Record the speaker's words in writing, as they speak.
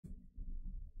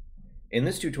In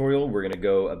this tutorial, we're going to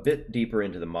go a bit deeper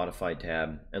into the Modify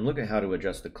tab and look at how to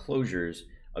adjust the closures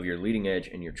of your leading edge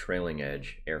and your trailing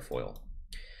edge airfoil.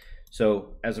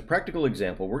 So as a practical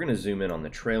example, we're going to zoom in on the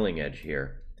trailing edge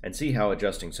here and see how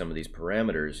adjusting some of these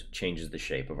parameters changes the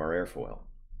shape of our airfoil.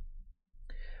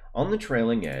 On the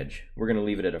trailing edge, we're going to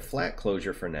leave it at a flat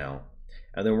closure for now,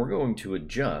 and then we're going to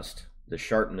adjust the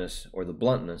sharpness or the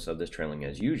bluntness of this trailing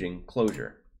edge using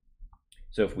closure.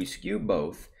 So if we skew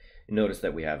both, notice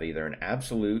that we have either an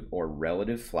absolute or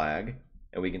relative flag,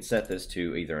 and we can set this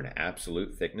to either an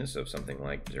absolute thickness of something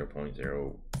like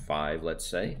 0.05, let's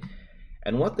say.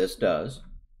 And what this does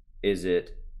is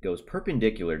it goes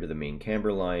perpendicular to the mean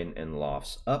camber line and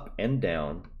lofts up and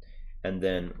down, and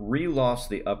then re-lofts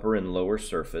the upper and lower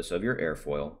surface of your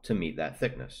airfoil to meet that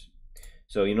thickness.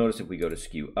 So you notice if we go to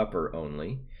skew upper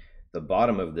only, the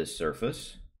bottom of this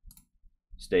surface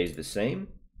stays the same.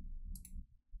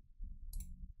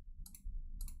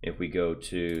 If we go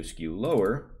to skew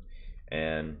lower,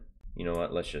 and you know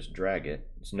what, let's just drag it.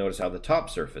 Just notice how the top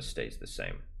surface stays the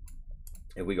same.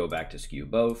 If we go back to skew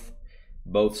both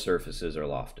surfaces are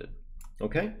lofted.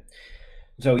 Okay?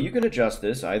 So you can adjust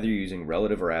this either using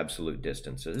relative or absolute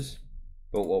distances,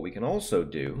 but what we can also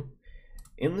do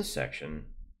in the section,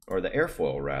 or the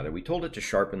airfoil rather, we told it to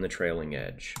sharpen the trailing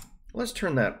edge. Let's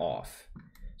turn that off.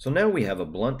 So now we have a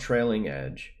blunt trailing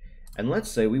edge, and let's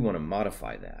say we want to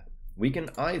modify that. We can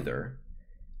either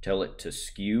tell it to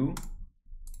skew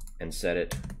and set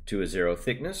it to a 0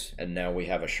 thickness, and now we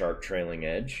have a sharp trailing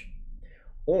edge.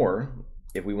 Or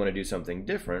if we want to do something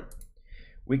different,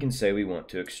 we can say we want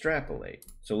to extrapolate.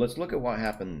 So let's look at what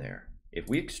happened there. If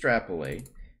we extrapolate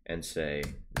and say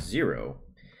 0,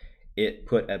 it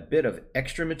put a bit of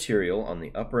extra material on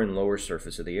the upper and lower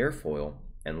surface of the airfoil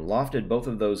and lofted both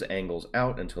of those angles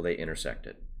out until they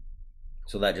intersected.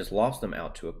 So that just lofts them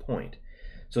out to a point.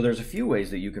 So there's a few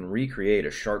ways that you can recreate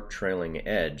a sharp trailing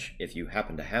edge if you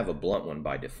happen to have a blunt one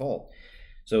by default,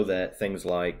 so that things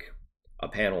like a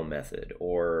panel method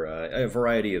or a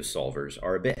variety of solvers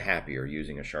are a bit happier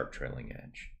using a sharp trailing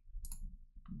edge.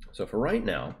 So for right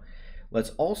now,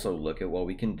 let's also look at what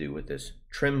we can do with this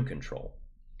trim control.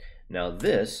 Now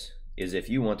this is if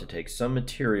you want to take some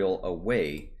material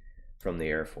away from the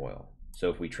airfoil. So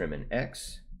if we trim an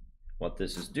X, what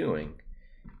this is doing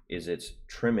is it's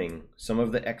trimming some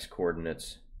of the X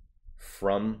coordinates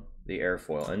from the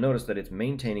airfoil. And notice that it's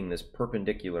maintaining this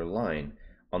perpendicular line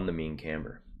on the mean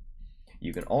camber.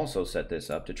 You can also set this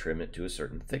up to trim it to a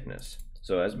certain thickness.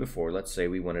 So as before, let's say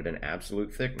we wanted an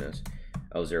absolute thickness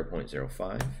of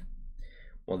 0.05.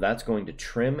 Well, that's going to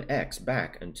trim X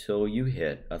back until you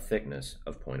hit a thickness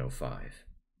of 0.05.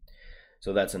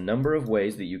 So that's a number of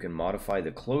ways that you can modify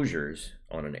the closures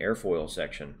on an airfoil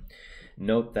section.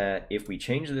 Note that if we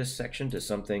change this section to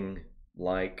something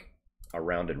like a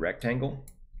rounded rectangle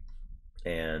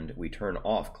and we turn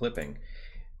off clipping,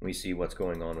 we see what's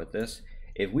going on with this.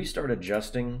 If we start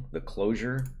adjusting the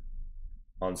closure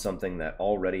on something that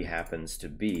already happens to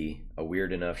be a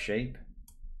weird enough shape,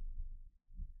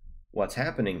 what's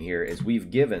happening here is we've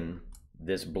given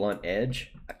this blunt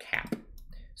edge a cap.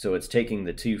 So it's taking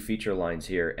the two feature lines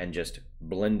here and just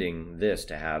blending this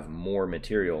to have more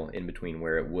material in between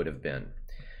where it would have been.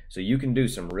 So you can do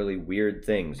some really weird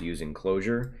things using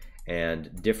closure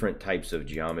and different types of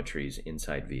geometries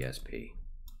inside VSP.